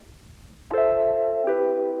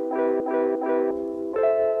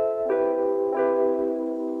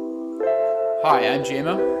Hi, I'm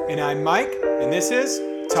JMO. And I'm Mike, and this is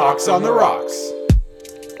Talks on the Rocks.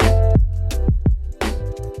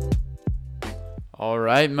 All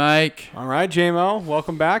right, Mike. All right, JMO,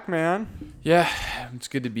 welcome back, man. Yeah, it's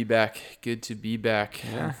good to be back. Good to be back.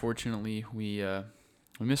 Yeah. Unfortunately, we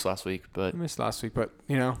missed last week, but I missed last week, but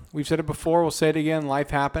we've said it before. We'll say it again.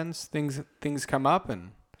 Life happens. Things come up,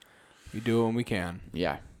 and we do it when we can.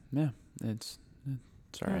 yeah, it's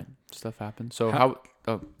all right. Stuff happens. So how?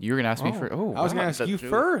 Oh, you were gonna ask me first. Oh, I was gonna ask you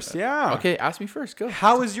first. Yeah. Okay, ask me first. Go.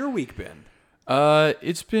 How has your week been?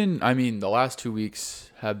 It's been. I mean, the last 2 weeks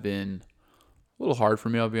have been a little hard for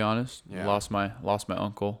me. I'll be honest. Yeah. Lost my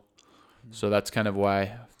uncle, so that's kind of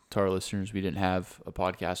why, to our listeners, we didn't have a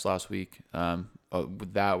podcast last week.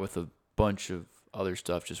 With a bunch of other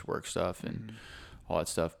stuff, just work stuff and all that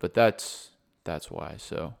stuff. But that's why.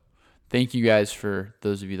 So, thank you guys, for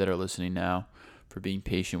those of you that are listening now, for being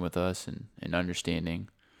patient with us and understanding.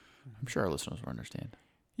 I'm sure our listeners will understand.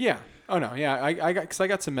 Yeah. Oh no. Yeah. I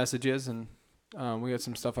got some messages, and we got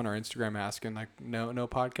some stuff on our Instagram asking like no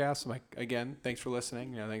podcast. I'm like, again, thanks for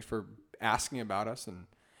listening. Thanks for asking about us, and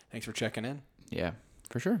thanks for checking in. Yeah,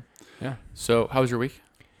 for sure. Yeah. So, how was your week?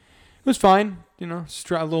 It was fine. A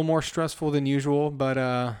little more stressful than usual,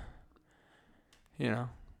 but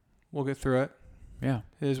we'll get through it. Yeah.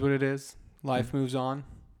 It is what it is. Life moves on.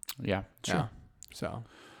 Yeah. Sure. Yeah. So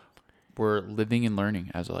We're living and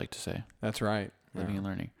learning, as I like to say. that's right. Living and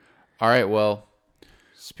learning. All right. Well,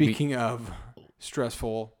 Speaking of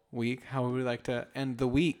stressful week, how would we like to end the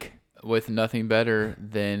week? with nothing better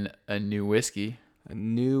than a new whiskey, A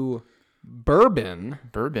new bourbon.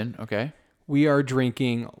 bourbon. Okay. We are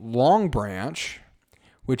drinking Long Branch,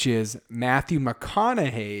 which is Matthew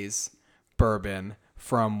McConaughey's bourbon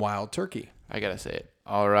from Wild Turkey. I gotta say it.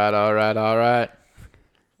 All right.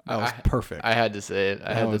 That was perfect. I had to say it.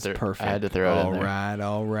 I had to throw it in there.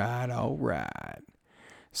 All right.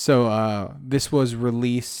 So this was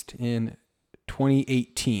released in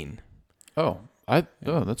 2018.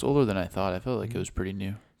 That's older than I thought. I felt like it was pretty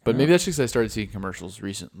new. But maybe that's just because I started seeing commercials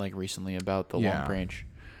recently about the Long Branch.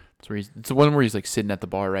 It's the one where he's like sitting at the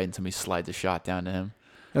bar, right, and somebody slides a shot down to him.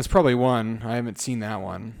 That's probably one. I haven't seen that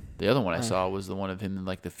one. The other one I saw was the one of him in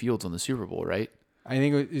like the fields on the Super Bowl, right? I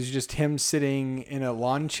think it was just him sitting in a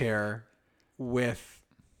lawn chair with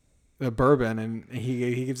the bourbon, and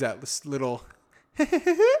he gives that little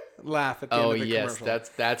laugh at the end of the commercial.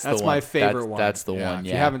 That's the one. My favorite one. That's the one.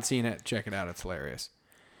 If you haven't seen it, check it out. It's hilarious.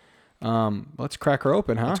 Let's crack her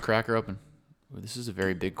open, huh? Let's crack her open. Ooh, this is a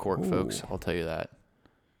very big cork, folks. I'll tell you that.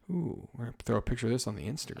 Ooh, we're gonna throw a picture of this on the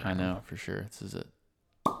Instagram. I know for sure. This is it.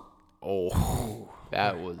 Oh,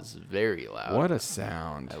 that was very loud. What a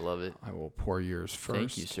sound! I love it. I will pour yours first.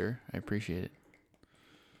 Thank you, sir. I appreciate it.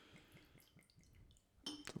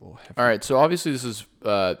 It's a little heavy. All right, so obviously this is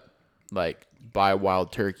like by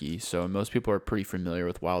Wild Turkey, so most people are pretty familiar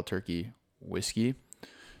with Wild Turkey whiskey.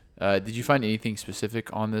 Did you find anything specific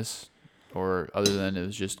on this, or other than it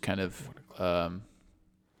was just kind of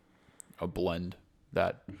a blend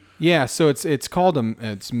that? Yeah, so it's called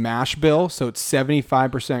it's mash bill. So it's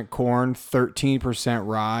 75% corn, 13%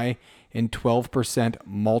 rye, and 12%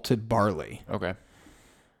 malted barley. Okay.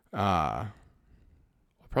 I'll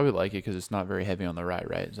probably like it because it's not very heavy on the rye,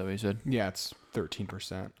 right? Is that what you said? Yeah, it's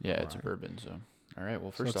 13%. Yeah, it's a bourbon. So, all right.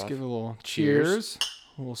 Well, first let's off, give it a little cheers.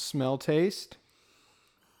 A little smell taste.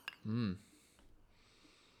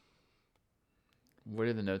 What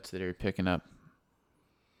are the notes that you're picking up?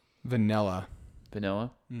 Vanilla.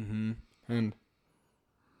 Vanilla? Mm-hmm. And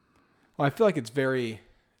I feel like it's very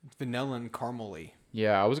vanilla and caramely.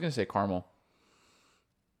 Yeah, I was going to say caramel.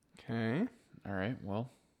 Okay. All right. Well,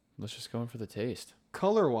 let's just go in for the taste.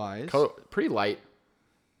 Color-wise. Pretty light.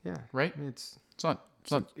 Yeah. Right? I mean, it's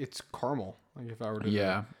caramel. Like if I were to.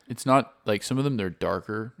 Yeah. It's not like some of them, they're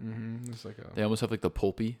darker. Mm-hmm. It's like They almost have like the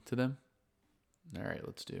pulpy to them. All right,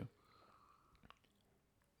 let's do.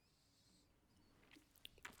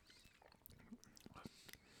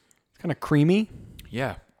 kind of creamy.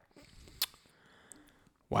 Yeah.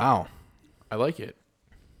 Wow. I like it.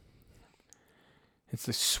 It's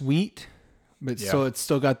a sweet, but so it's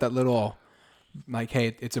still got that little, like,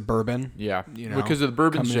 hey, it's a bourbon. Yeah. Because the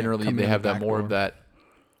bourbons generally, they have that more of that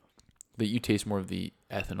you taste more of the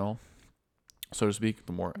ethanol, so to speak,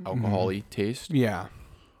 the more alcohol-y taste. Yeah.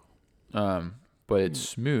 But it's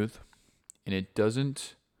smooth, and it's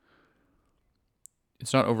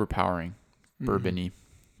not overpowering, bourbon-y.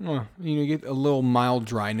 Well, you get a little mild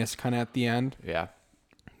dryness kind of at the end. Yeah.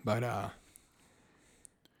 But and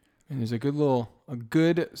there's a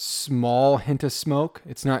good small hint of smoke.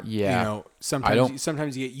 It's not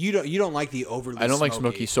sometimes you don't like the overly. I don't like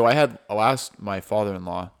smoky. So I asked my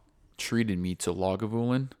father-in-law treated me to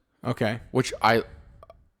Lagavulin, Okay. which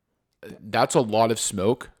that's a lot of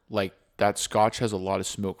smoke. Like that Scotch has a lot of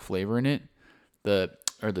smoke flavor in it. The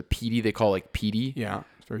peaty, they call it like peaty. Yeah.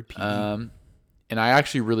 It's very peaty. And I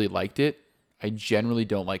actually really liked it. I generally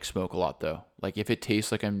don't like smoke a lot though. Like if it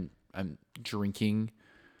tastes like I'm drinking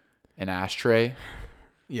an ashtray,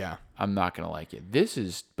 yeah. I'm not gonna like it.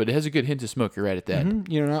 But it has a good hint of smoke. You're right at the end.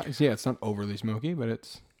 You know, it's not overly smoky, but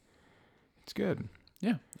it's good.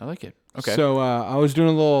 Yeah, I like it. Okay. So I was doing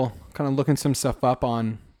a little kind of looking some stuff up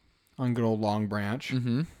on good old Long Branch.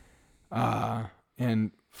 Mm-hmm.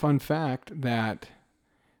 And fun fact that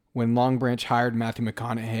when Long Branch hired Matthew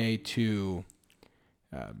McConaughey to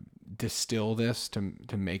distill this,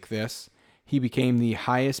 to make this, he became the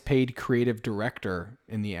highest paid creative director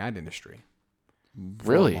in the ad industry.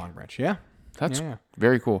 Really? Long Branch, yeah. That's Yeah.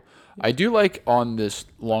 very cool. I do like on this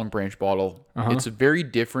Long Branch bottle, it's very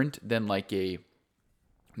different than like a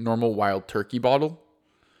normal Wild Turkey bottle,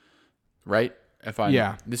 right?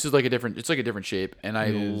 This is like it's like a different shape, and I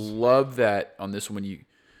love that on this one. You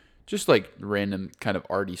just like random kind of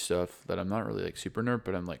arty stuff that I'm not really like super nerd,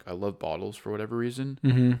 but I'm like I love bottles for whatever reason.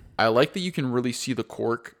 Mm-hmm. I like that you can really see the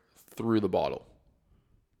cork through the bottle,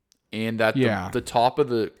 and that the top of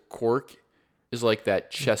the cork is like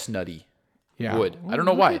that chestnutty wood. I don't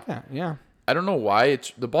know why. Yeah. I don't know why.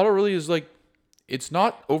 The bottle really is like, it's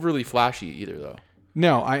not overly flashy either though.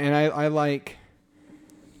 No, I like.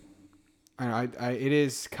 It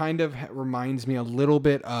is kind of reminds me a little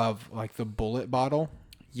bit of like the Bullet bottle.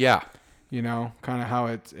 Yeah. You know, kind of how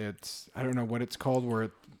it's I don't know what it's called,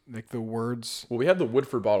 where like the words. Well, we have the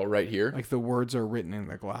Woodford bottle right here. Like the words are written in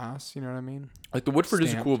the glass. You know what I mean? Like the Woodford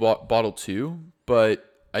is a cool bottle too, but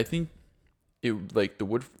I think it like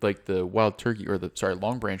the Wild Turkey or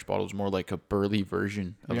Long Branch bottle is more like a burly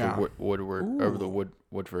version of the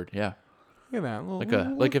Woodford. Yeah. Look at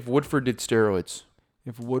that. Like if Woodford did steroids.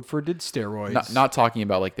 If Woodford did steroids. Not talking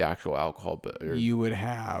about like the actual alcohol, but you would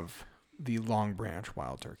have the Long Branch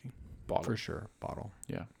Wild Turkey bottle for sure. Bottle.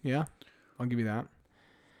 Yeah. Yeah. I'll give you that.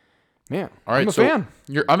 Man. All right. I'm a fan.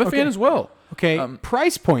 I'm a fan as well. Okay.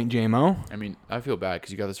 Price point, JMO. I mean, I feel bad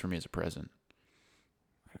because you got this for me as a present.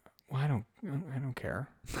 Well, I don't care.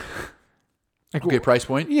 Like, okay, price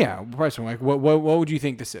point? Yeah, price point. Like, what would you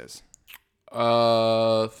think this is?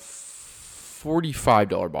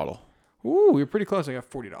 $45 bottle. Ooh, you're pretty close. I got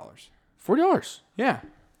 $40. $40. Yeah.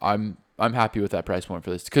 I'm happy with that price point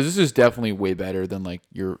for this because this is definitely way better than like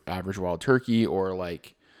your average Wild Turkey, or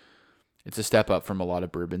like it's a step up from a lot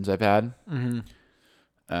of bourbons I've had. Mm-hmm.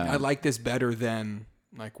 I like this better than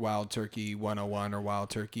like Wild Turkey 101 or Wild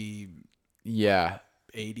Turkey. Yeah.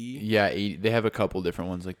 80. Yeah, 80. They have a couple different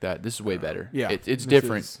ones like that. This is way better. Yeah, it's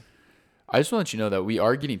different. I just want to let you know that we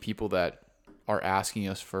are getting people that are asking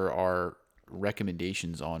us for our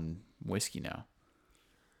recommendations on whiskey now.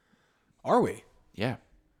 Are we? Yeah.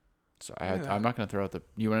 So I'm not going to throw out the.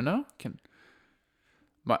 You want to know?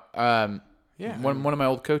 One of my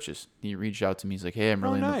old coaches, he reached out to me. He's like, "Hey, I'm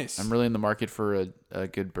really in the market for a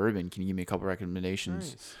good bourbon. Can you give me a couple recommendations?"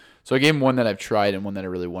 Nice. So I gave him one that I've tried and one that I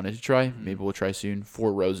really wanted to try. Maybe we'll try soon.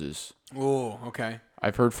 Four Roses. Oh, okay.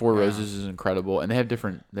 I've heard Four Roses is incredible, and they have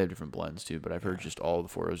different blends too. But I've heard just all the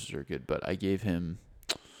Four Roses are good. But I gave him,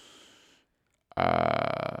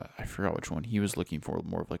 I forgot which one. He was looking for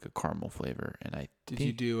more of like a caramel flavor, and Did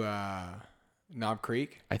you do Knob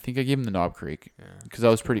Creek? I think I gave him the Knob Creek because that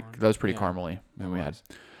was pretty caramely when we had.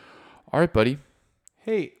 All right, buddy.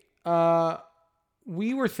 Hey,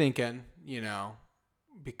 we were thinking,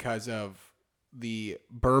 because of the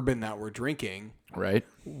bourbon that we're drinking, right?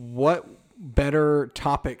 What better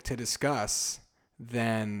topic to discuss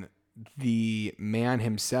than the man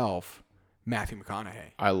himself, Matthew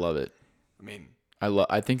McConaughey? I love it. I mean,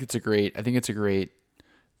 I think it's a great.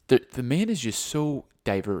 The man is just so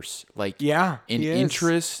diverse. Like, in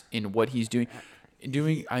interest in what he's doing.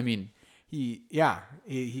 I mean, he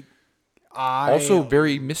also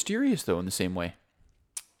very mysterious though in the same way.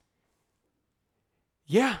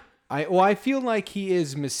 Yeah. I feel like he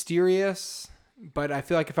is mysterious, but I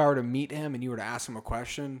feel like if I were to meet him and you were to ask him a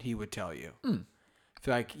question, he would tell you. I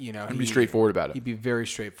feel like, He'd be straightforward about it. He'd be very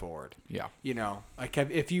straightforward. Yeah. Like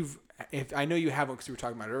if I know you haven't because we were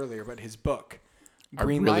talking about it earlier, but his book,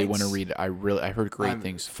 Green Lights, I really want to read it. I heard great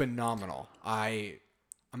things. Phenomenal. I'm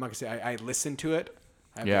not going to say I listened to it.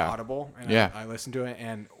 I have the Audible and I listened to it,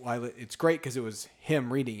 and it's great because it was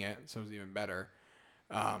him reading it, so it was even better.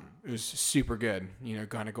 It was super good,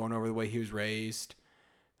 kind of going over the way he was raised,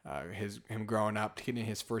 him growing up, getting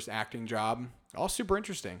his first acting job, all super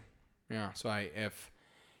interesting. Yeah. So if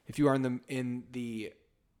you are in the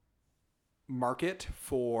market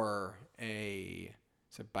for a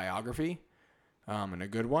it's a biography, and a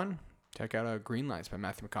good one. Check out Green Lights by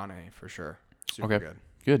Matthew McConaughey for sure. Super Okay. good.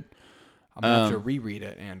 Good. I'm gonna have to reread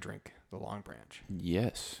it and drink the Long Branch.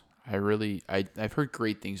 Yes. I've heard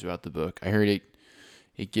great things about the book. I heard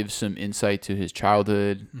it gives some insight to his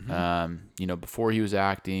childhood, before he was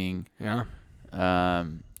acting, Yeah.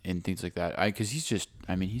 and things like that. Because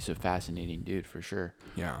he's a fascinating dude for sure.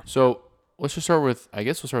 Yeah. So let's just start with,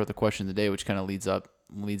 we'll start with the question of the day, which kind of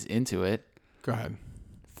leads into it. Go ahead.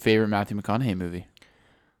 Favorite Matthew McConaughey movie?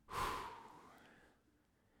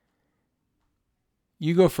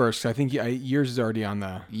 You go first. 'Cause I think yours is already on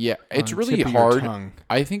the. Yeah, it's on really tip of your hard. tongue.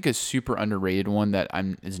 I think a super underrated one that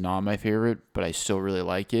is not my favorite, but I still really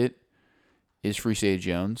like it, is Free State of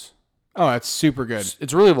Jones. Oh, that's super good.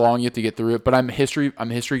 It's really long. You have to get through it, but I'm a history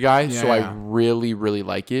guy, so Yeah. I really, really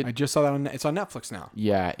like it. I just saw that it's on Netflix now.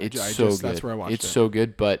 Yeah, it's so good. That's where I watched it's it. so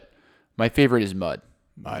good, but my favorite is Mud.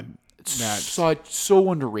 It's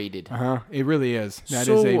so underrated. It really is. That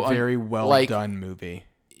So is a very well done movie.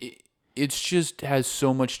 It's just has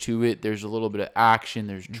so much to it. There's a little bit of action.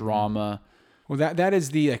 There's drama. Well, that is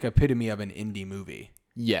the epitome of an indie movie.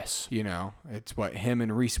 Yes. It's what him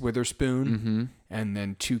and Reese Witherspoon, and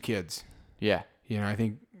then 2 kids. Yeah. I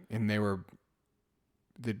think, and they were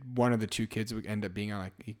one of the 2 kids would end up being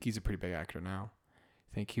on he's a pretty big actor now.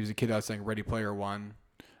 I think he was a kid that was like Ready Player One.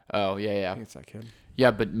 Oh yeah. I think it's that kid.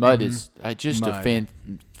 Yeah, but Mud is just Mud. a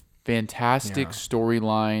fantastic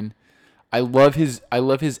storyline. I love his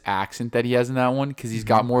accent that he has in that one because he's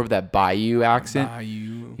got more of that Bayou accent.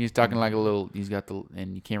 He's talking like a little.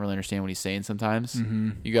 And you can't really understand what he's saying sometimes.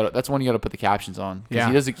 That's one you got to put the captions on. Yeah,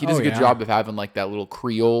 he does a good job of having like that little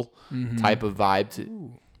Creole type of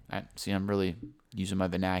vibe. I'm really using my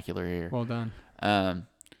vernacular here. Well done.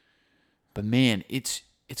 But man, it's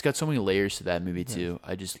got so many layers to that movie too.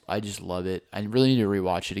 I just love it. I really need to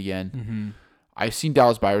rewatch it again. I've seen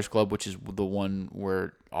Dallas Buyers Club, which is the one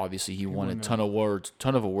where obviously he won a ton of awards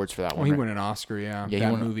for that one. Well, he won an Oscar, yeah.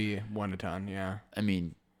 Yeah, that movie won a ton, yeah. I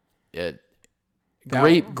mean,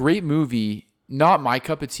 great movie. Not my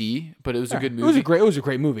cup of tea, but it was a good movie. It was a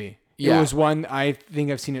great movie. Yeah. It was one I think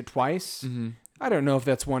I've seen it twice. I don't know if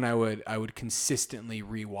that's one I would consistently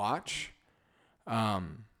rewatch. But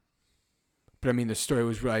I mean, the story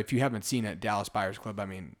was really. If you haven't seen it, Dallas Buyers Club, I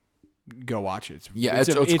mean, go watch it.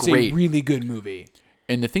 It's great. A really good movie.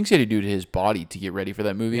 And the things he had to do to his body to get ready for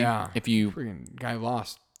that movie. Yeah. If you freaking guy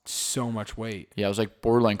lost so much weight. Yeah, it was like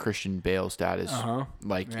borderline Christian Bale status.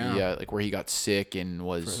 Like Yeah. like where he got sick and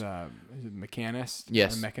was Is it Mechanist?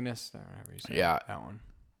 Yes. Mechanist? I don't know how you say Yeah. that one.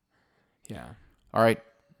 Yeah. All right,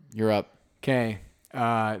 you're up. Okay.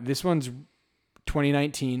 This one's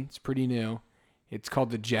 2019. It's pretty new. It's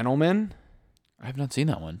called The Gentleman. I have not seen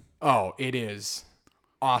that one. Oh, it is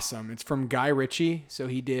awesome. It's from Guy Ritchie. So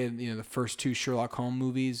he did, the first 2 Sherlock Holmes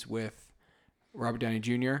movies with Robert Downey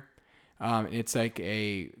Jr. It's like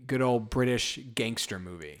a good old British gangster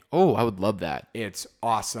movie. Oh, I would love that. It's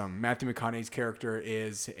awesome. Matthew McConaughey's character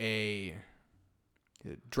is a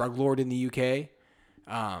drug lord in the UK.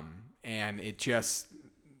 And it just,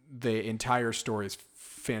 the entire story is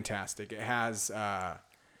fantastic. It has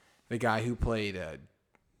the guy who played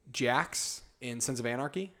Jax in Sons of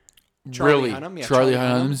Anarchy. Charlie Hunnam. Yeah, Charlie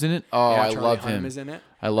Hunnam's in it? Oh, yeah, I Charlie love Hunnam him. is in it.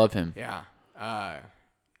 I love him. Yeah.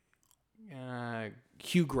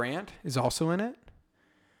 Hugh Grant is also in it.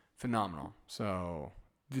 Phenomenal. So,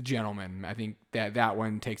 The Gentleman, I think that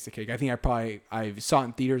one takes the cake. I think I saw it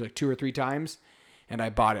in theaters like 2 or 3 times, and I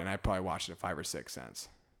bought it, and I probably watched it 5 or 6 cents.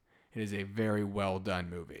 It is a very well done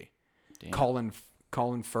movie. Damn. Colin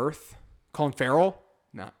Farrell? Colin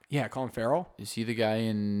Farrell. Is he the guy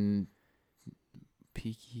in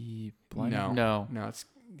Peaky Blinders? No, it's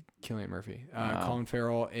Cillian Murphy. Colin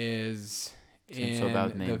Farrell is in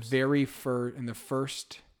the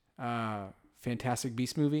first Fantastic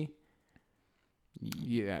Beasts movie.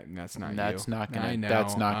 Yeah, that's not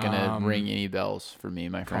gonna ring any bells for me,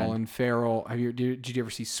 my friend. Colin Farrell. Did you ever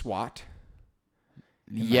see SWAT?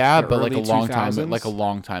 Yeah, but like a long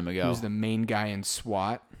 2000s? time ago. He was the main guy in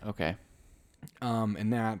SWAT. Okay.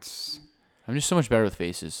 And that's. I'm just so much better with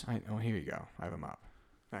faces. Here you go. I have him up.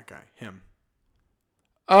 That guy, him.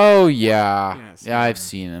 Oh yeah, Yes, I've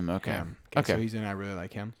seen him. Okay. Okay. So he's in. I really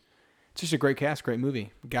like him. It's just a great cast, great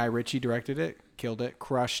movie. Guy Ritchie directed it, killed it,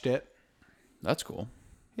 crushed it. That's cool.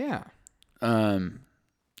 Yeah.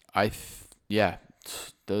 I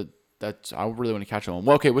really want to catch on.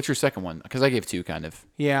 Well, okay, what's your second one? Because I gave 2 kind of.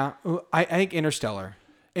 Yeah, I think Interstellar.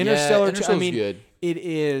 Interstellar's good. It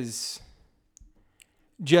is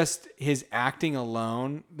just his acting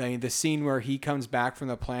alone. The scene where he comes back from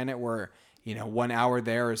the planet where 1 hour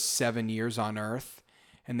there is 7 years on Earth,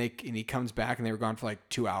 and he comes back, and they were gone for like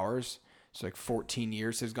 2 hours. So like 14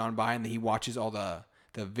 years has gone by, and he watches all the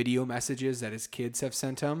video messages that his kids have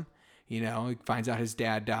sent him. He finds out his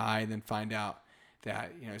dad died, and then find out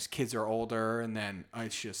that his kids are older, and then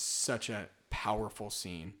it's just such a powerful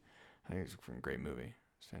scene. I think it's a great movie.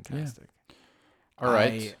 It's fantastic. Yeah. All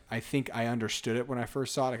right. I think I understood it when I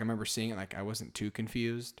first saw it. Like, I remember seeing it, like I wasn't too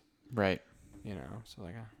confused. Right. So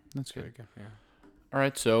like that's good. Yeah. All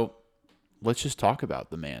right, so let's just talk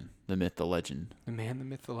about the man, the myth, the legend. The man, the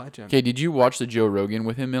myth, the legend. Okay, did you watch the Joe Rogan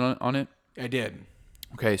with him on it? I did.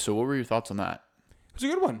 Okay, so what were your thoughts on that? It was a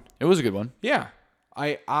good one. It was a good one. Yeah.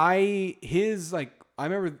 I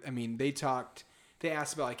remember, they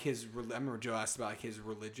asked about like I remember Joe asked about like his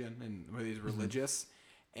religion and whether he's religious.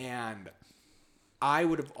 And I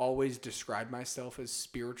would have always described myself as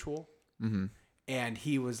spiritual. Mm-hmm. And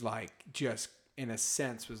he was like, just in a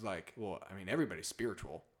sense was like, well, I mean, everybody's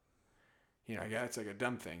spiritual. Yeah, it's like a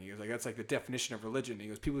dumb thing. He was like, that's like the definition of religion. He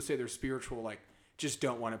goes, people who say they're spiritual, like, just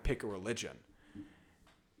don't want to pick a religion.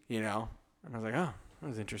 And I was like, oh, that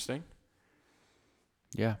was interesting.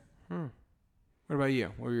 Yeah. What about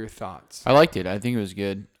you? What were your thoughts? I liked it. I think it was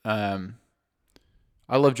good. I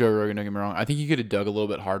love Joe Rogan, don't get me wrong. I think he could have dug a little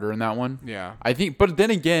bit harder in that one. Yeah. But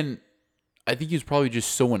then again, I think he was probably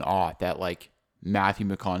just so in awe that like Matthew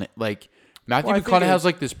McConaughey has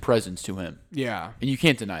like this presence to him. Yeah. And you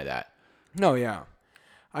can't deny that. No, yeah.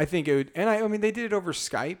 I think it would, and I mean, they did it over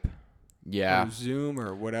Skype. Yeah. Or Zoom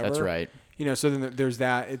or whatever. That's right. So then there's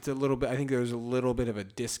that. It's a little bit, I think there's a little bit of a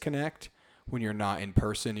disconnect when you're not in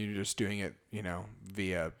person. You're just doing it,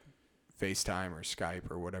 via FaceTime or Skype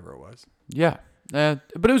or whatever it was. Yeah. But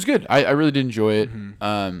it was good. I really did enjoy it.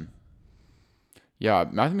 Mm-hmm. Yeah,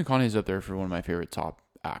 Matthew McConaughey's up there for one of my favorite top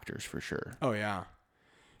actors for sure. Oh yeah.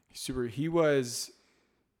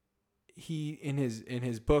 In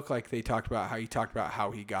his book, like they talked about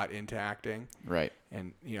how he got into acting. Right.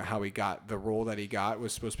 And how he got the role that he got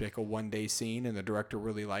was supposed to be like a one-day scene, and the director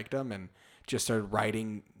really liked him and just started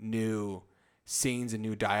writing new scenes and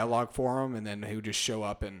new dialogue for him, and then he would just show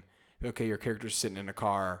up and, okay, your character's sitting in a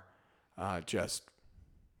car, just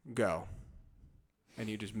go. And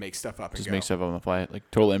you just make stuff up and just make stuff up on the fly, like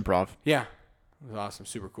total improv. Yeah. It was awesome.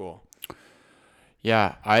 Super cool.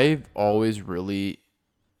 Yeah, I've always really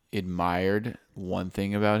admired one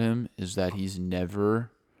thing about him is that he's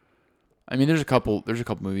never, I mean, there's a couple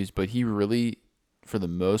movies, but he really, for the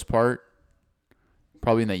most part,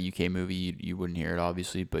 probably in that UK movie, you wouldn't hear it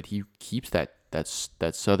obviously, but he keeps that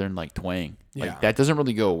Southern like twang. Yeah. Like that doesn't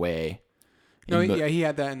really go away. No, he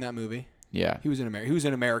had that in that movie. Yeah. He was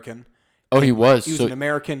an American. Oh, he was. He was an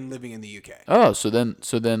American living in the UK. Oh, so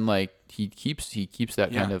then like he keeps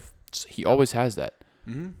that kind of, he always has that.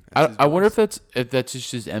 Mm-hmm. I wonder if that's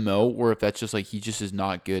just his MO, or if that's just like he just is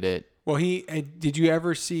not good at. Well, did you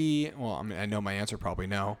ever see? Well, I mean, I know my answer probably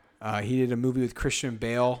no. He did a movie with Christian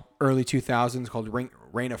Bale, early 2000s, called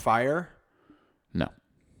Reign of Fire. No.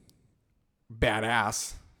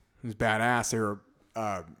 Badass. It was badass. They were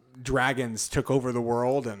dragons took over the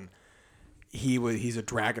world, and he's a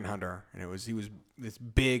dragon hunter, and he was this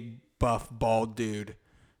big, buff, bald dude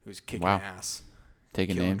who was kicking ass,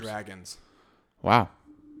 taking killing names, dragons. Wow.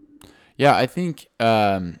 Yeah, I think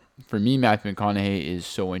for me, Matthew McConaughey is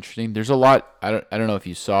so interesting. There's a lot. I don't know if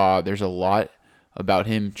you saw. There's a lot about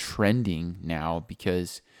him trending now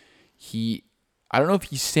because I don't know if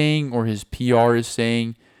he's saying or his PR is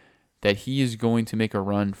saying that he is going to make a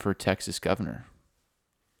run for Texas governor.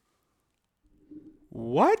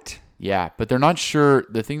 What? Yeah, but they're not sure.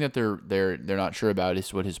 The thing that they're not sure about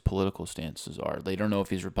is what his political stances are. They don't know if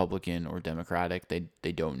he's Republican or Democratic.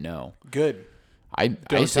 They don't know. Good. I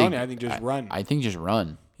think just run. I think just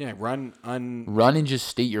run. Yeah, run and just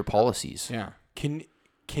state your policies. Yeah. Can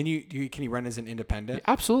you run as an independent?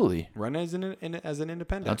 Yeah, absolutely. Run as an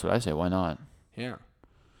independent. That's what I say. Why not? Yeah.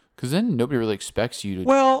 Because then nobody really expects you to.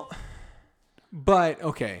 Well, but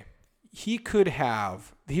okay, he could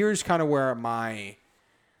have. Here's kind of where I'm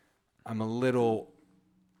a little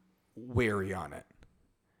wary on it.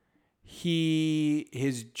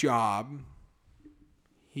 His job.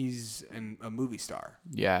 He's a movie star.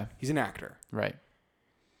 Yeah. He's an actor. Right.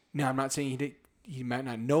 Now, I'm not saying he might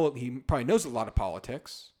not know. He probably knows a lot of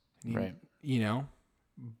politics. Right.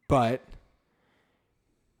 But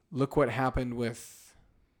look what happened with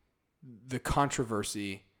the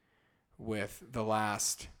controversy with the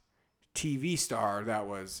last TV star that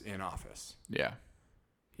was in office. Yeah.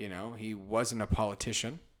 He wasn't a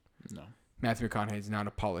politician. No. Matthew McConaughey is not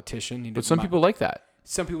a politician. But some people like that.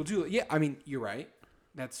 Some people do. Yeah, I mean, you're right.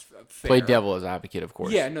 That's fair. Play devil as advocate, of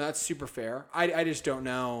course. Yeah, no, that's super fair. I just don't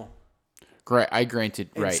know. Great. I granted.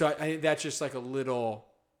 And right. so I that's just like a little.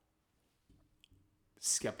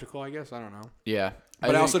 skeptical, I guess. I don't know. Yeah.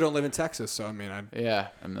 But I also don't live in Texas, so I mean, I'm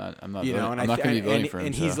not I'm voting, I'm not going to be voting for him.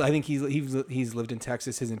 And I think he's lived in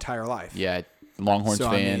Texas his entire life. Yeah, Longhorns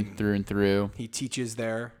fan through and through. He teaches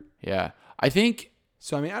there. Yeah. I think.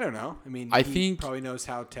 So I mean, I don't know. I mean, he probably knows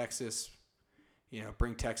how Texas,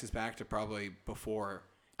 bring Texas back to probably before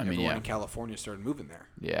everyone in California started moving there.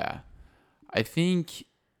 Yeah. I think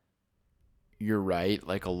you're right.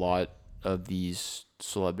 Like a lot of these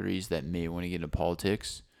celebrities that may want to get into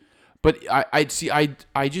politics. But I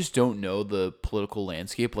just don't know the political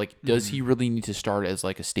landscape. Like, does he really need to start as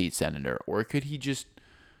like a state senator, or could he just,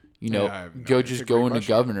 go into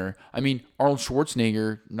governor? I mean, Arnold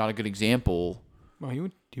Schwarzenegger, not a good example. Well,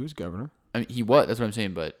 he was governor. I mean, he was. That's what I'm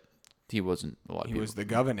saying. But he wasn't a lot of people. He was the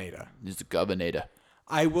governor. He's the governor.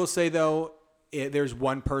 I will say though, there's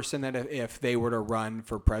one person that if they were to run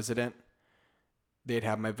for president, they'd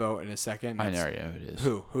have my vote in a second. I know who it is.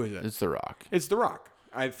 Who is it? It's The Rock. It's The Rock.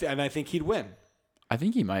 And I think he'd win. I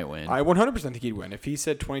think he might win. I 100% think he'd win. If he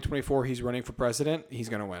said 2024 he's running for president, he's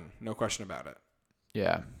going to win. No question about it.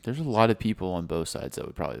 Yeah. There's a lot of people on both sides that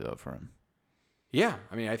would probably vote for him. Yeah.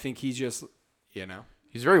 I mean, I think he's just,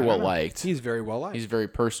 He's very well liked. He's very well liked. He's very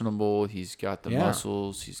personable. He's got the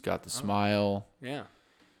muscles. He's got the smile. Yeah.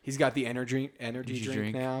 He's got the energy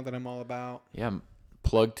drink now that I'm all about. Yeah.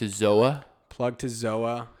 Plug to Zoa.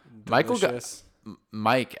 Delicious.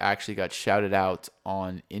 Mike actually got shouted out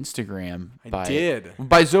on Instagram by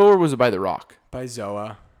Zoa, or was it by The Rock? By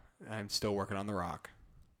Zoa. I'm still working on The Rock.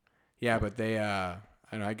 Yeah, but they I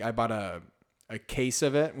bought a case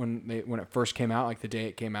of it when it first came out, like the day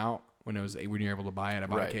it came out, when you're able to buy it. I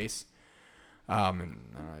bought a case. And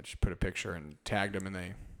I just put a picture and tagged them, and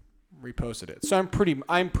they reposted it. So I'm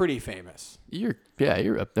pretty famous. You're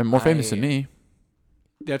up there, more famous than me.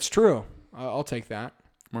 That's true. I'll take that.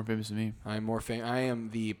 More famous than me. I'm more famous. I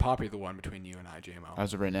am the popular one between you and I, JMO.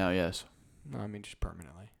 As of right now, yes. No, I mean just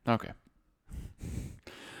permanently. Okay.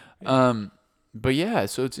 But yeah,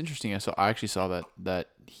 so it's interesting. I actually saw that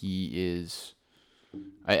he is.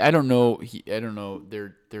 I don't know. I don't know.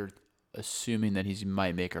 They're assuming that he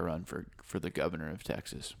might make a run for the governor of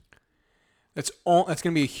Texas. That's going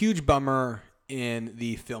to be a huge bummer in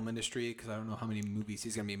the film industry because I don't know how many movies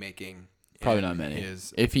he's going to be making. Probably not many.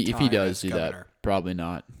 If he does do governor. That, probably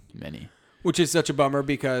not many. Which is such a bummer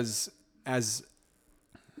because as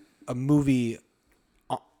a movie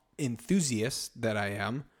enthusiast that I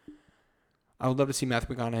am, I would love to see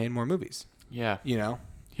Matthew McConaughey in more movies. Yeah.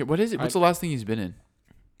 What is it? What's the last thing he's been in?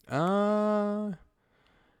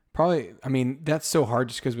 Probably. I mean, that's so hard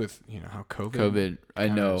just because with how COVID. I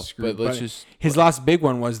know, but his last big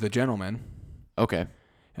one was The Gentleman. Okay.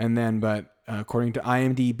 And then, but according to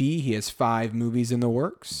IMDb, he has 5 movies in the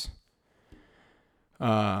works.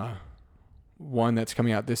 One that's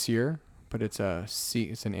coming out this year, but it's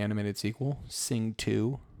an animated sequel, Sing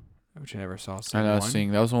 2, which I never saw. I know,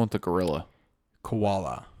 Sing. That was the one with the gorilla.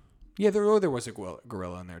 Koala. Yeah, there was a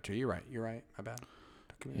gorilla in there too. You're right. My bad.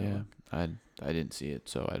 Yeah, I didn't see it,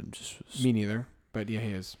 so I'm just. Me neither. But yeah,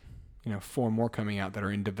 he has, 4 more coming out that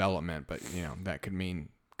are in development. But that could mean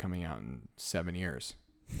coming out in 7 years.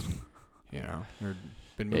 There have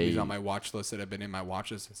been movies on my watch list that have been in my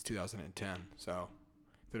watch list since 2010. So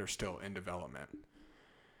that are still in development.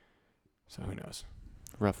 So who knows?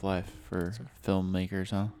 Rough life for filmmakers,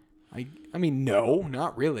 huh? I mean, no,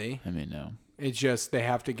 not really. I mean, no. It's just they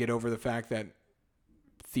have to get over the fact that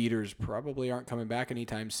theaters probably aren't coming back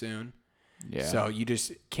anytime soon. Yeah. So they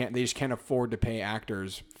just can't afford to pay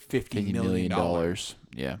actors $50 million.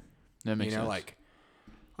 Yeah. That makes sense.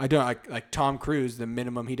 Like Tom Cruise, the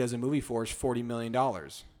minimum he does a movie for is $40 million.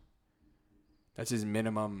 That's his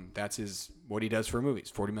minimum. That's what he does for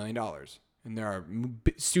movies, $40 million. And there are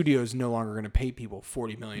studios no longer going to pay people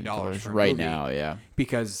 $40 million for a right movie now, yeah.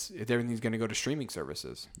 Because everything's going to go to streaming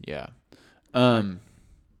services. Yeah.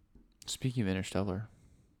 Speaking of Interstellar,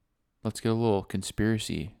 let's get a little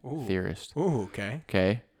conspiracy theorist. Ooh, okay.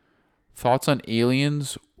 Okay. Thoughts on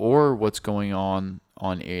aliens or what's going on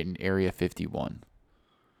in Area 51?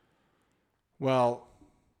 Well,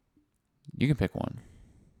 you can pick one,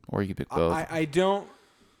 or you can pick both. I don't.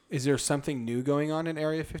 Is there something new going on in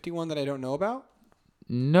Area 51 that I don't know about?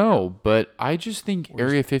 No, but I just think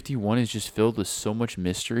Area 51 is just filled with so much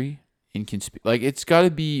mystery and it's got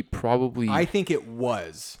to be probably. I think it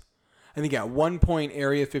was. I think at one point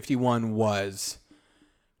Area 51 was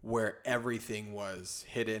where everything was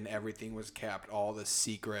hidden, everything was kept, all the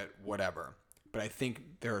secret, whatever. But I think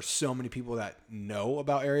there are so many people that know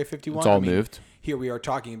about Area 51. It's all moved. Here we are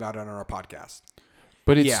talking about it on our podcast.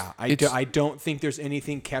 But I don't think there's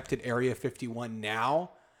anything kept at Area 51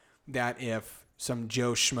 now that if some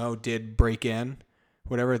Joe Schmo did break in,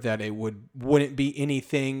 whatever, that it wouldn't be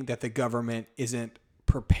anything that the government isn't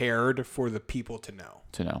prepared for the people to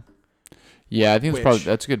know. Yeah, I think Which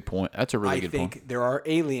that's a good point. That's a really good point. I think there are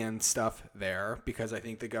alien stuff there because I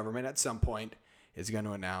think the government at some point is going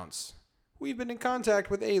to announce, we've been in contact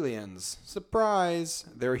with aliens. Surprise,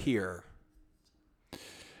 they're here.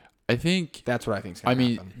 I think That's what I think is going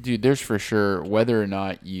to happen. dude, there's for sure whether or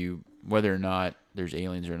not there's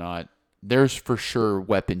aliens or not, there's for sure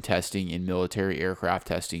weapon testing and military aircraft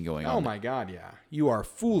testing going on. Oh my God, yeah. You are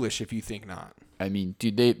foolish if you think not. I mean,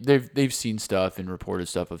 dude, they've seen stuff and reported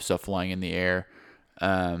stuff of stuff flying in the air.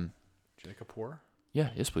 Would you like a pour? Yeah,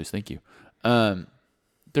 yes, please, thank you.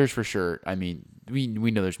 There's for sure. I mean, we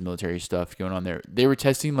know there's military stuff going on there. They were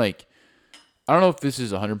testing I don't know if this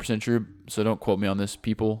is 100% true, so don't quote me on this,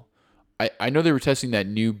 people. I know they were testing that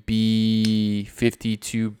new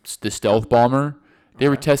B-52, the stealth bomber. They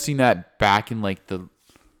were testing that back in the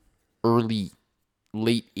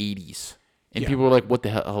late 80s. And people were like, what the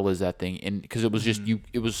hell is that thing? And because it was just,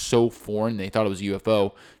 it was so foreign, they thought it was a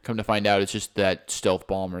UFO. Come to find out, it's just that stealth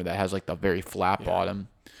bomber that has the very flat bottom.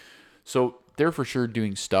 So they're for sure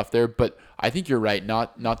doing stuff there. But I think you're right,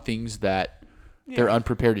 not things that they're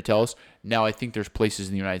unprepared to tell us. Now, I think there's places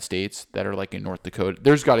in the United States that are in North Dakota.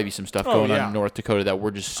 There's got to be some stuff going on in North Dakota that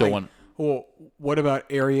we're just so Well, what about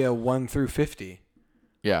area 1 through 50?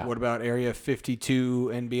 Yeah. What about area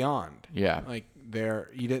 52 and beyond? Yeah.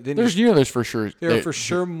 There's for sure. There are for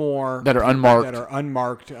sure more that are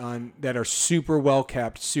unmarked. That are super well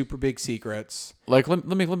kept, super big secrets. Let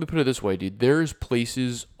me put it this way, dude. There's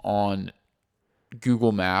places on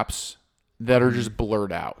Google Maps that are just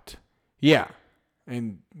blurred out. Yeah.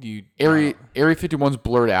 And Area 51's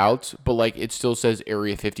blurred out, but it still says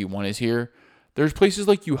Area 51 is here. There's places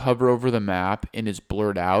you hover over the map and it's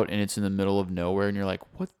blurred out and it's in the middle of nowhere and you're like,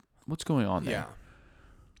 what's going on there? Yeah.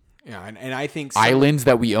 Yeah, and I think islands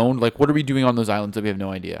that we own, what are we doing on those islands that we have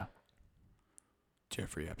no idea?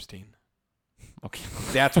 Jeffrey Epstein. Okay.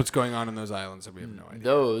 That's what's going on in those islands that we have no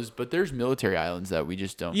idea. But there's military islands that we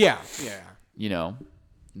just don't. Yeah.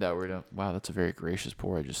 That we're wow, that's a very gracious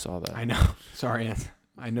pour. I just saw that. I know. Sorry,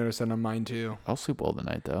 I noticed that on mine too. I'll sleep well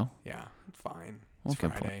tonight though. Yeah, fine. It's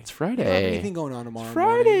Friday. It's You don't have Friday. anything going on tomorrow? It's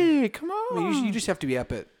Friday. Morning? Come on. I mean, you just have to be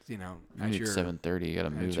up at Maybe it's 7:30. You got to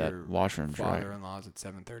move that washroom. Father-in-law's at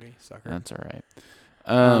 7:30. Sucker. That's all right.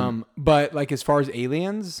 But as far as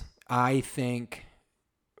aliens, I think,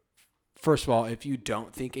 first of all, if you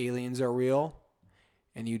don't think aliens are real,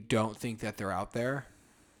 and you don't think that they're out there,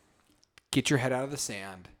 get your head out of the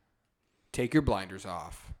sand. Take your blinders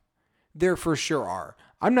off. There for sure are.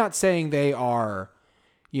 I'm not saying they are,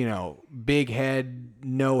 big head,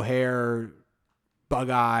 no hair,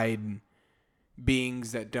 bug-eyed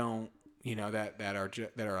beings that don't, that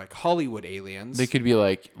are like Hollywood aliens. They could be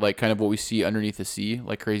like kind of what we see underneath the sea,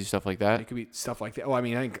 crazy stuff like that. It could be stuff like that. Well, I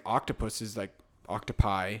mean, I think octopuses,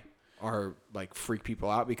 octopi, are freak people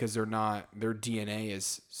out because their DNA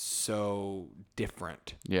is so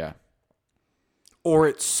different. Yeah. Or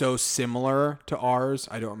it's so similar to ours.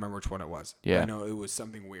 I don't remember which one it was. Yeah. I know it was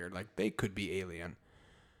something weird. They could be alien.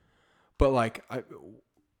 But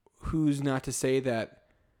who's not to say that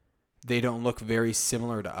they don't look very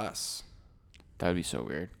similar to us? That would be so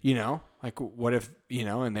weird. What if,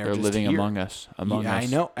 and they're just living here. among us. I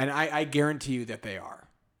know. And I guarantee you that they are.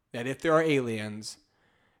 That if there are aliens,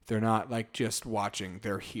 they're not just watching.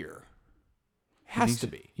 They're here. Has to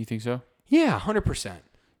be. You think so? Yeah, 100%.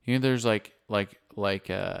 There's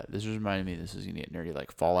this was reminding me, this is going to get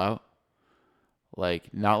nerdy, Fallout.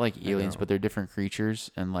 Not aliens, but they're different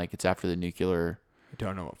creatures, and it's after the nuclear. I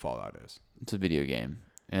don't know what Fallout is. It's a video game,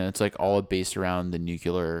 and it's all based around the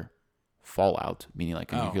nuclear fallout, meaning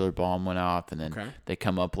a nuclear bomb went off, and then they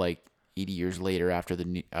come up 80 years later after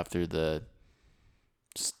the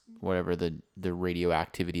whatever the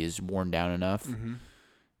radioactivity is worn down enough,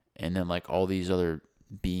 and then all these other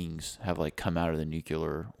beings have come out of the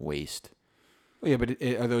nuclear waste. Yeah, but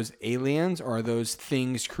are those aliens or are those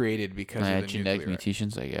things created because of the genetic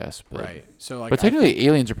mutations, I guess. But, right. So but technically,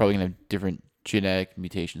 aliens are probably gonna have different genetic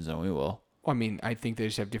mutations than we will. Well, I mean, I think they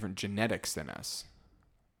just have different genetics than us.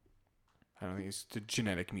 I don't think it's the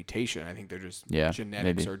genetic mutation. I think they're just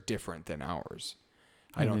genetics are different than ours.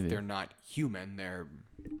 I don't. They're not human. They're,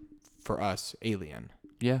 for us, alien.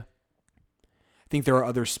 Yeah. I think there are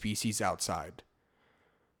other species outside.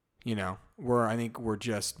 I think we're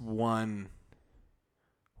just one.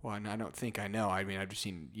 Well, I don't think I know. I mean, I've just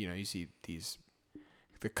seen, you see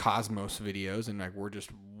the Cosmos videos, and we're just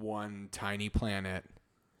one tiny planet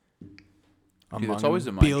among it's always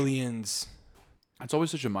a billions. It's always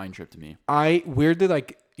such a mind trip to me. I weirdly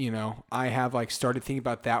I have like started thinking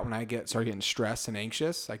about that when I started getting stressed and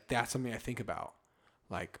anxious. Like that's something I think about.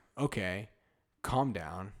 Like, okay, calm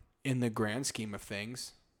down. In the grand scheme of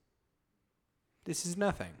things, this is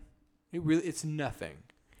nothing. It's nothing.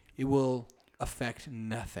 It will affect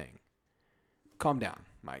nothing. Calm down,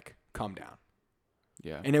 Mike. Calm down.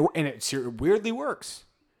 Yeah. And it weirdly works.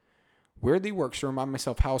 Weirdly works to remind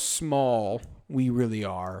myself how small we really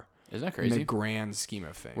are. Isn't that In crazy? the grand scheme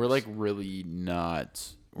of things. We're like really not.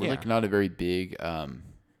 We're Yeah. like not a very big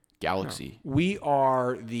galaxy. No. We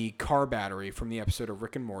are the car battery from the episode of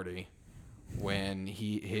Rick and Morty when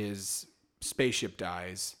his spaceship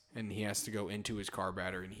dies and he has to go into his car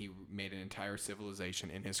battery and he made an entire civilization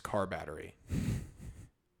in his car battery.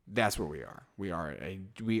 That's what we are. We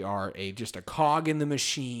are just a cog in the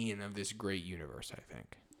machine of this great universe, I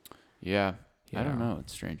think. Yeah. I don't know.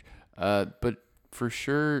 It's strange. But for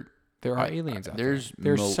sure, there are aliens out there.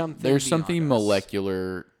 There's something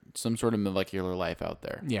molecular, some sort of molecular life out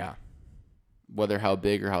there. Yeah. Whether how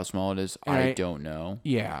big or how small it is, I don't know.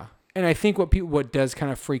 Yeah. And I think what does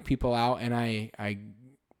kind of freak people out, and I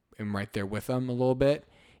am right there with them a little bit,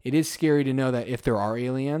 it is scary to know that if there are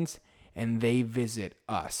aliens and they visit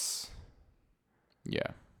us.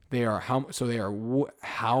 Yeah. How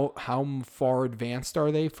far advanced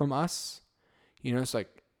are they from us? It's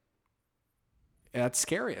like, that's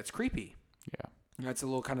scary. That's creepy. Yeah. That's a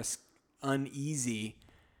little kind of uneasy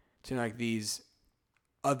to like these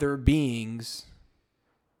other beings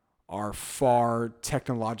are far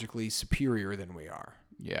technologically superior than we are.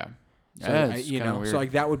 Yeah. So, so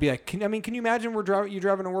like that would be like, can you imagine you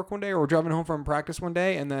driving to work one day or we're driving home from practice one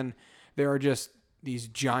day and then there are just these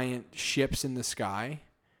giant ships in the sky?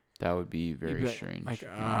 That would be very strange. Like,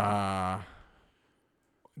 that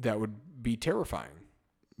would be terrifying.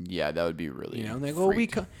 Yeah, that would be really. And they go, they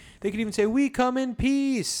could even say, "We come in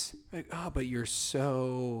peace." Like, but you're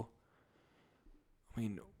so. I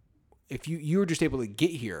mean, if you were just able to get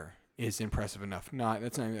here is impressive enough.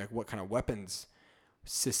 That's not even like what kind of weapons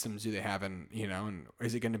systems do they have, and and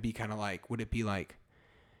is it going to be kind of like? Would it be like,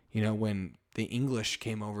 when the English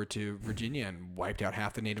came over to Virginia and wiped out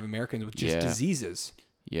half the Native Americans with just diseases?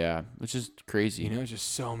 Yeah, which is crazy. It's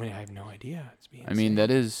just so many. I have no idea. I mean,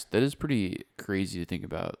 that is pretty crazy to think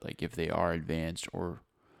about. Like, if they are advanced, or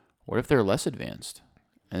what if they're less advanced,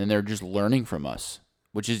 and then they're just learning from us,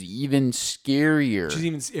 which is even scarier. Which is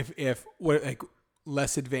even if what like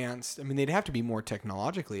less advanced. I mean, they'd have to be more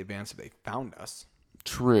technologically advanced if they found us.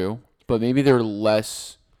 True, but maybe they're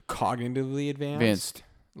less cognitively advanced.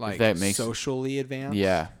 Like that makes socially advanced.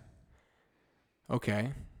 Yeah.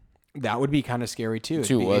 Okay. That would be kind of scary too.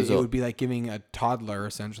 It would be like giving a toddler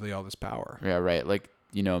essentially all this power. Yeah, right. Like,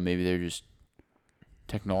 maybe they're just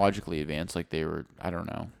technologically advanced. Like they were, I don't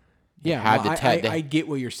know. Yeah, I get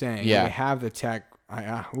what you're saying. Yeah, they have the tech.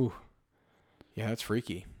 Yeah, that's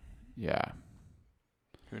freaky. Yeah.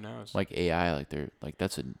 Who knows? Like AI, like they're like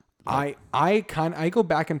that's a. Like, I go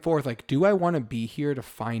back and forth. Like, do I want to be here to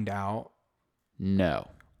find out? No.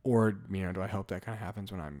 Or do I hope that kind of happens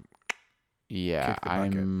when I'm. Yeah,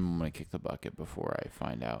 I'm gonna kick the bucket before I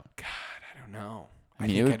find out. God, I don't know.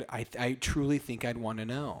 I truly think I'd want to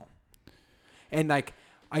know. And like,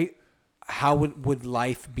 how would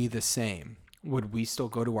life be the same? Would we still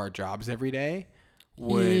go to our jobs every day?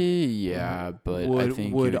 But I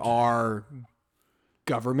think would our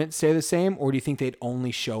government stay the same, or do you think they'd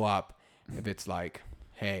only show up if it's like,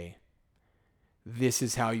 hey, this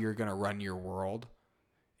is how you're gonna run your world?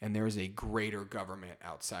 And there is a greater government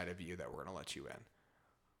outside of you that we're going to let you in.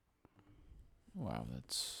 Wow,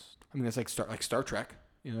 that's like Star Trek.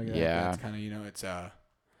 Yeah. That's kind of, it's a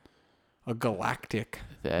galactic.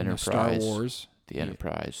 The Enterprise. Star Wars. The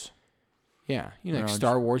Enterprise. Yeah. Like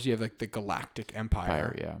Star Wars, you have like the Galactic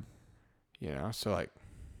Empire. Yeah. So like,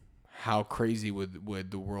 how crazy would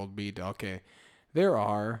the world be? I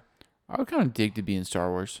would kind of dig to be in Star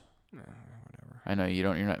Wars. I know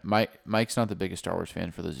you're not. Mike's not the biggest Star Wars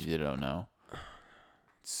fan. For those of you that don't know,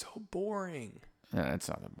 it's so boring. No, it's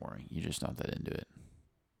not that boring. You're just not that into it.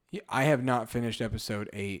 Yeah, I have not finished episode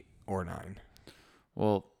 8 or 9.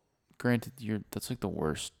 Well, granted, that's like the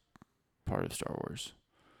worst part of Star Wars.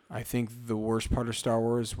 I think the worst part of Star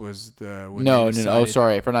Wars was No. Oh,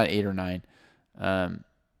 sorry, if we're not 8 or 9. I'm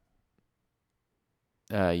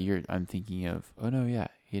thinking of. Oh no, yeah,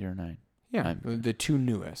 8 or 9. Yeah, the two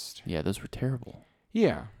newest. Yeah, those were terrible.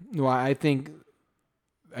 Yeah. Well, I think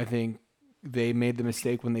they made the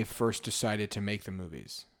mistake when they first decided to make the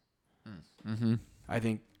movies. Mm-hmm. I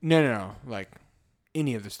think no, like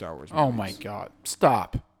any of the Star Wars movies. Oh my God!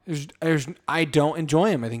 Stop. I don't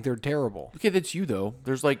enjoy them. I think they're terrible. Okay, that's you though.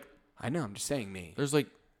 There's like. I know. I'm just saying me. There's like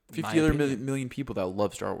 50 other million people that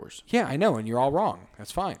love Star Wars. Yeah, I know, and you're all wrong.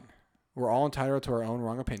 That's fine. We're all entitled to our own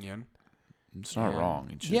wrong opinion. It's not wrong.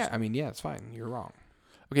 It's just, yeah, it's fine. You're wrong.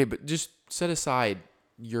 Okay, but just set aside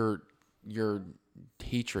your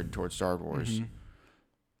hatred towards Star Wars. Mm-hmm.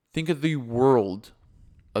 Think of the world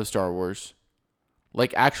of Star Wars,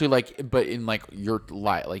 like actually, like, but in like your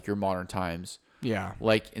modern times. Yeah.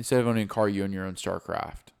 Like instead of owning a car, you own your own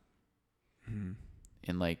StarCraft, Mm-hmm.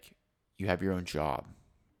 and like you have your own job.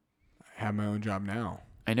 I have my own job now.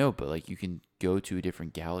 I know, but like you can go to a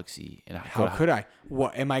different galaxy. And how could I?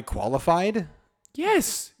 What, am I qualified?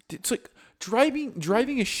 Yes, it's like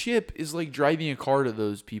driving a ship is like driving a car to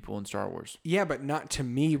those people in Star Wars. Yeah, but not to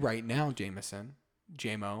me right now, Jameson.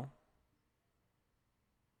 JMO.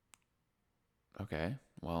 Okay,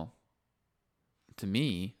 well, to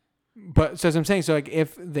me. But so as I'm saying, so like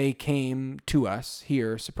if they came to us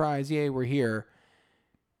here, surprise, yay, we're here.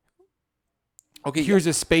 Okay, here's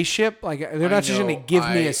a spaceship. Like they're not just going to give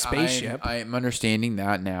me a spaceship. I'm understanding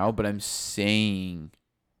that now, but I'm saying,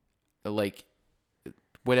 like,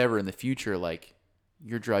 whatever in the future, like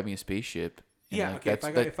you're driving a spaceship. Yeah, like,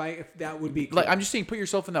 okay. If that would be cool. Like, I'm just saying, put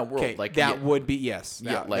yourself in that world. Okay, like that would be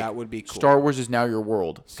like, that would be cool. Star Wars is now your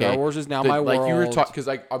world. Okay? Star Wars is now my world. Like you were talking, because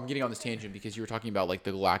like I'm getting on this tangent because you were talking about like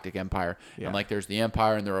the Galactic Empire, and like there's the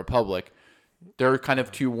Empire and the Republic. They're kind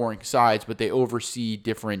of two warring sides, but they oversee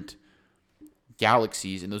different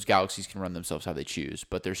galaxies, and those galaxies can run themselves how they choose.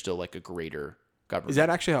 But there's still like a greater government. Is that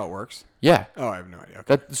actually how it works? Yeah. Oh, I have no idea.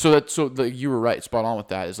 Okay. You were right, spot on with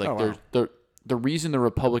that. Is like wow. the reason the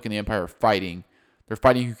Republic and the Empire are fighting. They're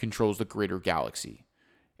fighting who controls the greater galaxy.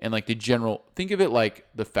 And like the general, think of it like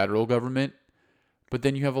the federal government, but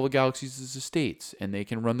then you have all the galaxies as the states, and they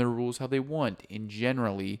can run their rules how they want in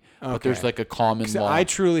generally, but there's like a common law. I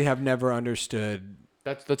truly have never understood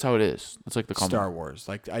that's how it is. It's like the common Star Wars.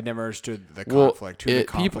 Like I never understood the conflict. Who the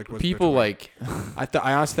conflict was people between. Like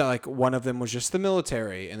I honestly thought like one of them was just the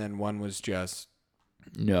military, and then one was just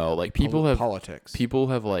no, like people have politics. People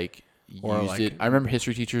have like or used like, it. I remember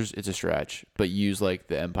history teachers. It's a stretch, but use like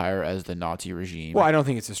the Empire as the Nazi regime. Well, I don't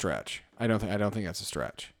think it's a stretch. I don't think that's a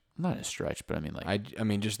stretch. Not a stretch, but I mean like I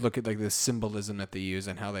mean just look at like the symbolism that they use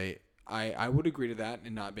and how they. I would agree to that,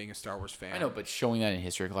 and not being a Star Wars fan. I know, but showing that in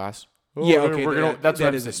history class. Yeah, okay,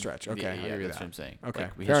 that is a stretch. Okay, yeah, I agree with that's that. what I'm saying. Okay,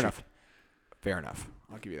 like, fair enough.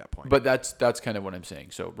 I'll give you that point. But that's kind of what I'm saying.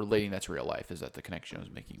 So relating that to real life is that the connection I was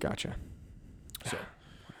making. Gotcha. So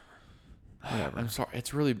whatever. I'm sorry.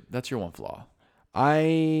 That's your one flaw.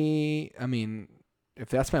 I mean, if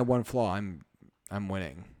that's my one flaw, I'm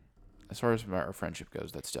winning. As far as our friendship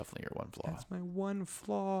goes, that's definitely your one flaw. That's my one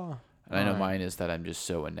flaw. And I know mine is that I'm just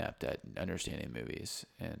so inept at understanding movies,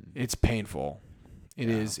 and it's painful. It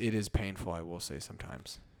is painful, I will say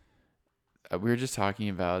sometimes. We were just talking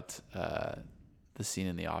about the scene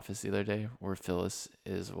in The Office the other day where Phyllis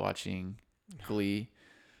is watching Glee,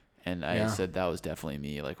 and I said that was definitely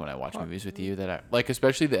me. Like when I watch movies with you, that I like,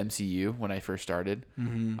 especially the MCU when I first started.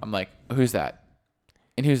 Mm-hmm. I'm like, who's that?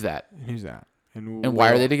 And who's that? And who's that? And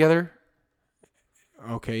why are they together?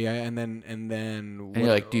 Okay, yeah, and then and you're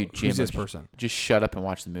like, dude, who's this person? Just shut up and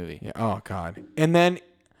watch the movie. Yeah. Oh God. And then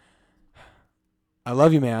I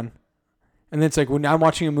love you, man. And then it's like when I'm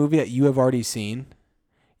watching a movie that you have already seen,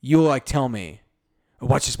 you'll like tell me, oh,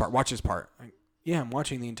 watch this part. Like, yeah, I'm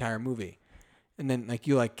watching the entire movie. And then like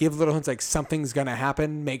you like give little hints like something's gonna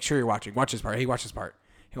happen. Make sure you're watching. Watch this part. Hey, watch this part.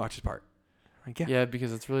 Hey, watch this part. Like, yeah,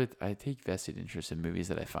 because it's really I take vested interest in movies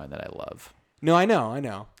that I find that I love. No, I know.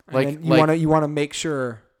 And like you want to make make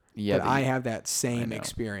sure that I have that same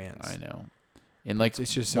experience. I know. And like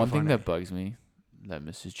it's just so one funny. thing that bugs me, that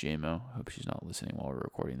Mrs. JMO, hope she's not listening while we're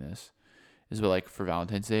recording this, is like for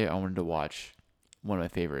Valentine's Day, I wanted to watch one of my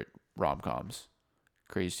favorite rom-coms,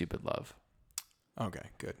 Crazy Stupid Love. Okay,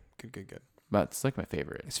 good. That's like my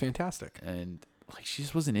favorite. It's fantastic. And like she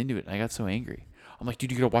just wasn't into it, and I got so angry. I'm like,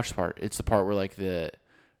 dude, you gotta watch the part. It's the part where like the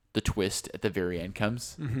twist at the very end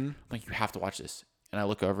comes. Mm-hmm. I'm like, you have to watch this. And I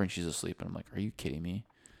look over and she's asleep, and I'm like, are you kidding me?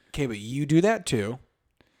 Okay, but you do that too.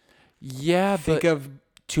 Yeah, Think of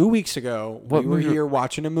 2 weeks ago. We were here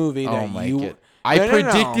watching a movie that I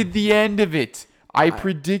predicted the end of it. I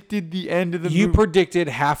predicted the end of the movie. You predicted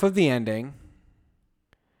half of the ending.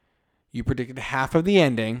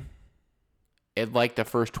 In like the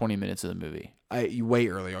first 20 minutes of the movie. Way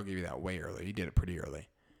early. I'll give you that. Way early. You did it pretty early.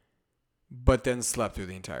 But then slept through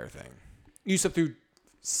the entire thing. You slept through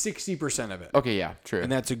 60% of it. Okay, yeah, true.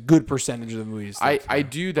 And that's a good percentage of the movies. I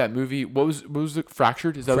do that movie. What was it?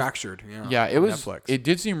 Fractured? Is that Fractured? Yeah. Yeah, it was. Netflix. It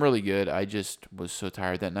did seem really good. I just was so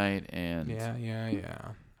tired that night, and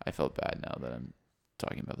yeah. I felt bad now that I'm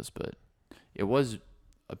talking about this, but it was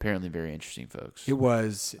apparently very interesting, folks. It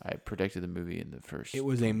was. I predicted the movie in the first. It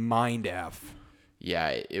was a mind F.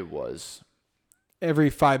 Yeah, it was. Every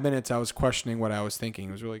 5 minutes, I was questioning what I was thinking.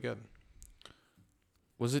 It was really good.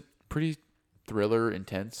 Was it pretty thriller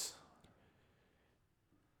intense?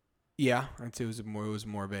 Yeah, I'd say it was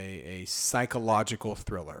more of a psychological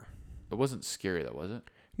thriller. It wasn't scary, though, was it?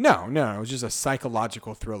 No, it was just a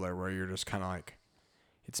psychological thriller where you're just kind of like,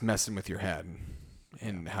 it's messing with your head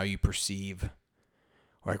and how you perceive,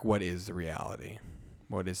 like, what is the reality,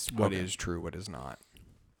 what is true, what is not.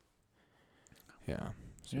 Yeah,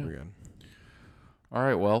 super good. All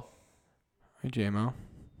right, well. Hey, JMO.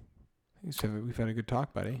 We've had a good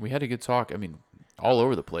talk, buddy. We had a good talk. I mean, all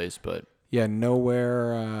over the place, but. Yeah,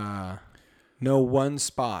 nowhere, no one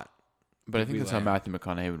spot. But I think that's how Matthew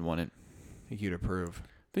McConaughey would want it. I think you'd approve.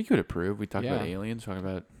 I think you would approve. We talked about aliens, talking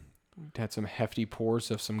about. Had some hefty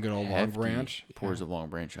pours of some good old Long Branch. Pours of Long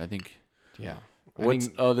Branch. I think. Yeah. There's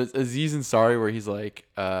Aziz Ansari where he's like,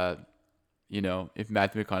 if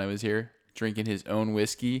Matthew McConaughey was here, drinking his own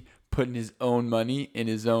whiskey, putting his own money in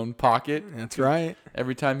his own pocket. That's right.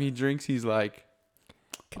 Every time he drinks, he's like,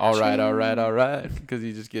 all right, because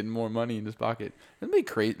he's just getting more money in his pocket. That'd be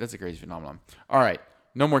crazy. That's a crazy phenomenon. All right,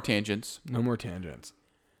 no more tangents.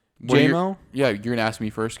 JMO? Yeah, you're going to ask me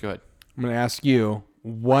first. Go ahead. I'm going to ask you,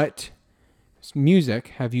 what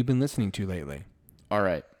music have you been listening to lately? All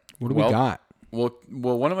right. What do we got? Well,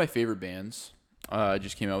 one of my favorite bands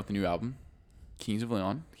just came out with a new album. Kings of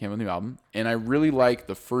Leon came out with a new album. And I really like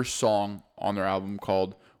the first song on their album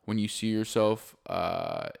called When You See Yourself,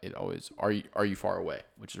 Are You Far Away?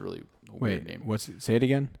 Which is a really weird name. Say it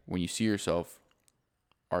again? When You See Yourself,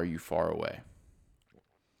 Are You Far Away?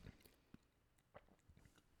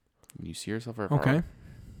 When You See Yourself, Are You Far Away?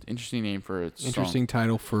 Interesting name for a song. Interesting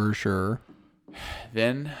title for sure.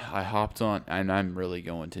 Then I hopped on, and I'm really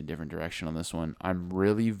going to a different direction on this one. I'm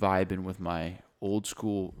really vibing with my old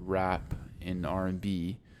school rap and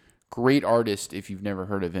R&B. Great artist if you've never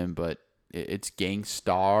heard of him, but it's Gang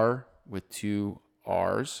Starr with 2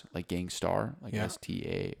 R's, like Gang Starr, like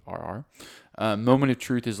Starr. Moment of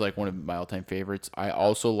Truth is like one of my all-time favorites. I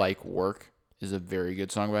also like Work is a very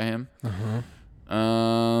good song by him.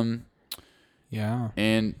 Yeah.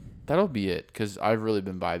 And that'll be it, because I've really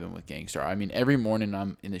been vibing with Gang Starr. I mean, every morning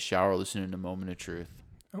I'm in the shower listening to Moment of Truth.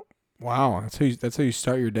 Oh, wow. That's how you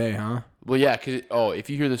start your day, huh? Well, yeah, because if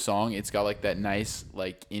you hear the song, it's got like that nice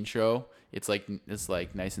like intro. It's like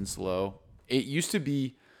nice and slow. It used to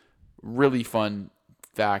be really fun.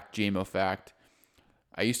 JMO fact.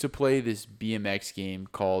 I used to play this BMX game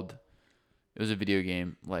called. It was a video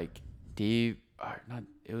game like It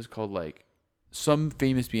was called like some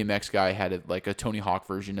famous BMX guy had a Tony Hawk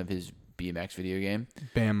version of his BMX video game.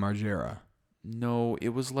 Bam Margera. No, it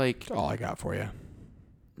was like. That's all I got for you.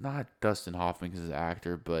 Not Dustin Hoffman because he's an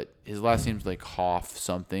actor, but his last name's like Hoff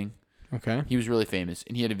something. Okay. He was really famous,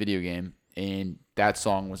 and he had a video game, and that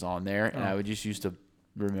song was on there, and I would just used to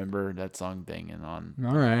remember that song thing and on.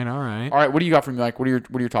 All right. All right, what do you got for me, Mike? What are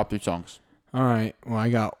your top 3 songs? All right. Well, I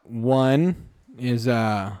got one is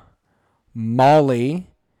Molly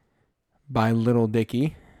by Little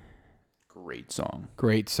Dicky. Great song.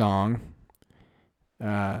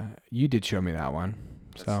 You did show me that one.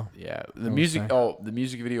 So yeah, the music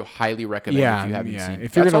video highly recommend if you haven't seen.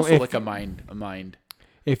 If you're That's gonna also like a mind.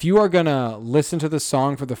 If you are gonna listen to the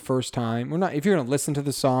song for the first time, or not, if you're gonna listen to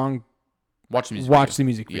the song, watch the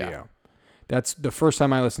music video. Yeah. That's the first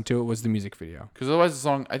time I listened to it was the music video. Because otherwise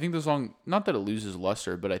I think the song, not that it loses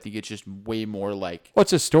luster, but I think it's just way more like.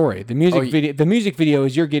 What's a story? The music video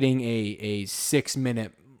is you're getting a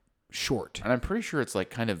 6-minute short. And I'm pretty sure it's like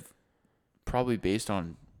kind of probably based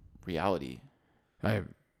on reality.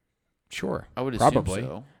 Sure. I would assume probably.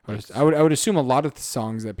 So. I would assume a lot of the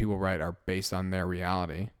songs that people write are based on their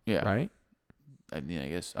reality. Yeah. Right? I mean, I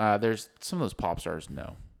guess there's some of those pop stars.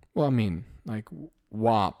 No. Well, I mean, like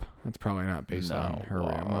WAP. That's probably not based on her.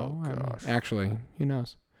 Oh gosh. Actually, who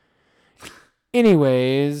knows?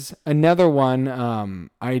 Anyways, another one.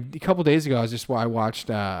 A couple days ago, I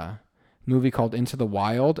watched a movie called Into the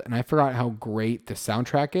Wild, and I forgot how great the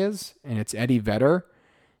soundtrack is, and it's Eddie Vedder.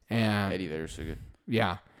 And Eddie Vedder's so good.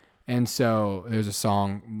 Yeah. And so there's a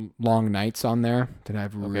song, Long Nights, on there that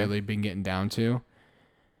I've really been getting down to.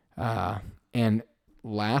 And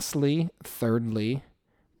lastly, thirdly,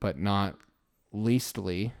 but not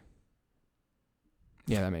leastly.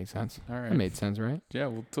 Yeah, that makes sense. All right. That made sense, right? Yeah,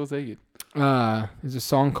 we'll take it. There's a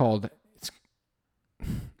song called,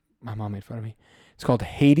 my mom made fun of me. It's called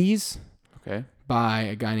Hades. Okay. By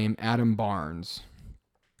a guy named Adam Barnes.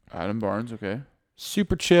 Adam Barnes, okay.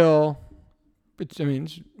 Super chill. But I mean,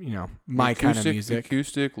 it's, my kind of music.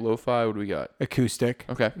 Acoustic, lo-fi. What do we got? Acoustic.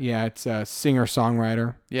 Okay. Yeah, it's a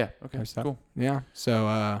singer-songwriter. Yeah. Okay. Stuff. Cool. Yeah.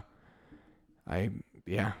 So, it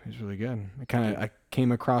was really good. I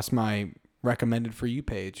came across my recommended for you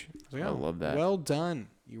page. I love that. Well done.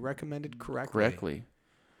 You recommended correctly.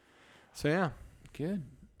 So yeah. Good.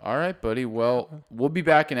 All right, buddy. Well, we'll be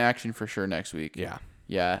back in action for sure next week. Yeah.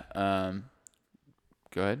 Yeah.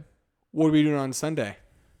 Go ahead. What are we doing on Sunday?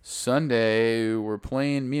 Sunday, we're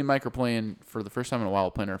playing. Me and Mike are playing for the first time in a while.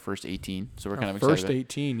 We're playing our first 18, so we're kind of excited. First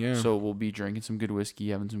 18, yeah. So we'll be drinking some good whiskey,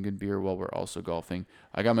 having some good beer while we're also golfing.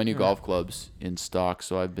 I got my new golf clubs in stock,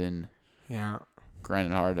 so I've been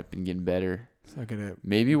grinding hard. I've been getting better. So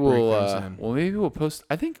maybe we'll post.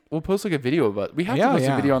 I think we'll post like a video about. We have to post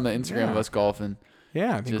a video on the Instagram of us golfing.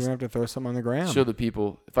 Yeah, I think we're gonna have to throw something on the gram. Show the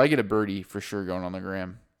people. If I get a birdie, for sure going on the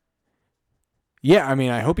gram. Yeah, I mean,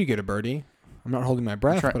 I hope you get a birdie. I'm not holding my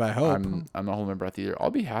breath, but I hope. I'm not holding my breath either.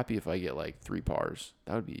 I'll be happy if I get like 3 pars.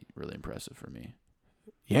 That would be really impressive for me.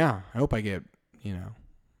 Yeah, I hope I get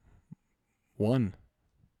 1.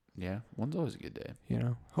 Yeah, 1's always a good day.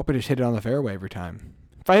 Hope I just hit it on the fairway every time.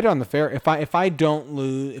 If I hit it on the fair, if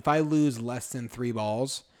I lose less than 3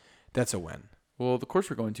 balls, that's a win. Well, the course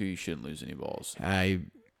we're going to, you shouldn't lose any balls. I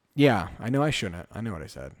know I shouldn't. I know what I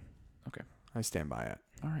said. Okay. I stand by it.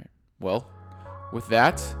 All right. Well, with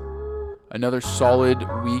that, another solid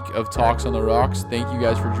week of Talks on the Rocks. Thank you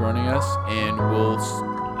guys for joining us, and we'll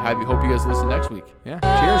hope you guys listen next week. Yeah.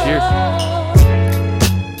 Cheers. Cheers.